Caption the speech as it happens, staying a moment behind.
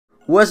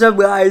What's up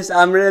guys,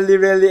 I'm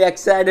really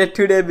excited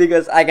today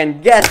because I can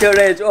guess your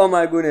age. Oh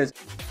my goodness.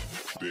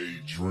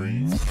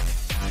 Daydream.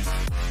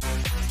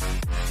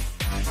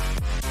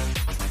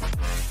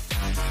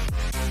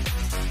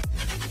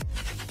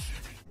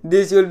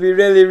 This will be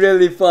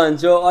really fun.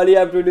 So all you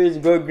have to do is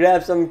go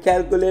grab some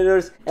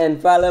calculators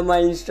and follow my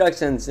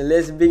instructions.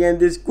 Let's begin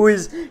this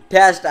quiz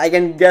test. I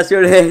can guess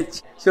your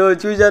age. So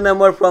choose a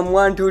number from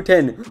 1 to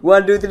 10.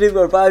 1, 2, 3,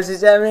 4, 5, 6,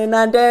 7, 8,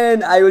 9,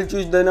 10. I will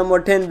choose the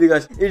number 10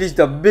 because it is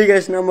the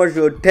biggest number.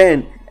 So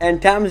 10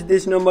 and times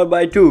this number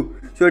by 2.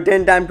 So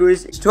 10 times 2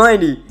 is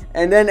 20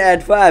 and then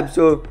add 5.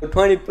 So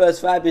 20 plus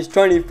 5 is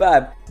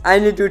 25. I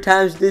need to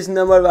times this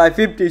number by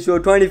 50. So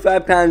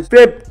 25 times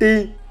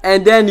 50.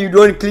 And then you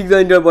don't click the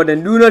enter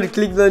button. Do not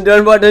click the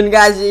enter button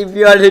guys. If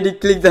you already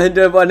clicked the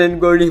enter button,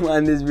 go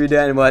rewind this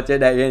video and watch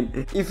it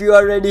again. If you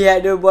already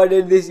had your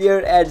birthday this year,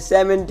 at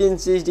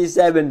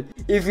 1767.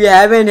 If you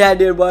haven't had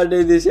your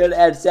birthday this year,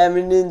 at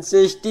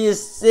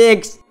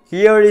 1766.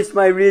 Here is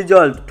my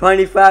result.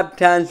 25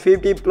 times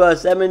 50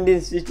 plus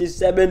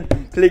 1767.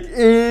 Click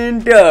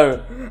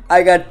enter.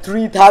 I got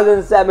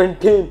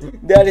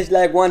 3017. That is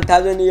like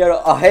 1000 years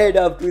ahead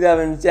of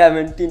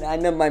 2017. I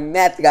know my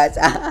math guys.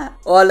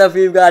 All of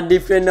you got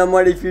different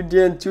number if you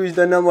didn't choose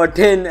the number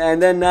 10.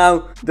 And then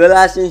now the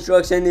last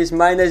instruction is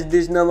minus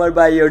this number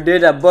by your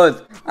date of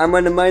birth. I'm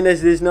gonna minus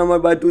this number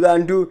by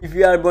 2002. If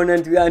you are born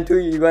in 2002,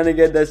 you're gonna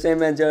get the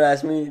same answer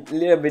as me. A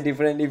little bit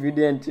different if you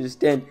didn't choose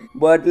 10.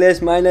 But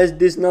let's minus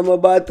this number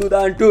by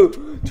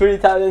 2002.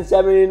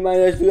 3017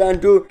 minus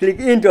 2002. Click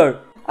enter.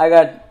 I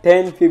got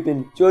 10,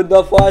 15. So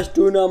the first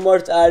two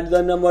numbers are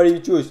the number you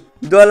choose.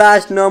 The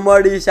last number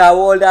is how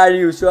old are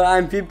you. So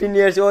I'm 15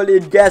 years old.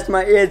 It guessed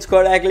my age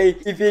correctly.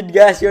 If it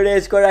guessed your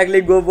age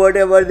correctly, go vote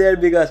over there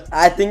because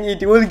I think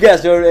it will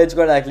guess your age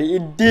correctly.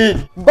 It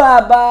did.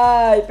 Bye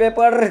bye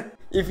paper.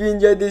 If you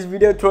enjoyed this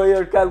video, throw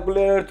your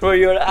calculator, throw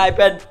your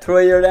iPad, throw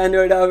your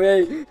Android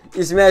away.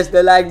 Smash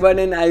the like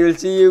button. I will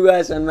see you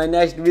guys on my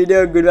next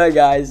video. Goodbye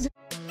guys.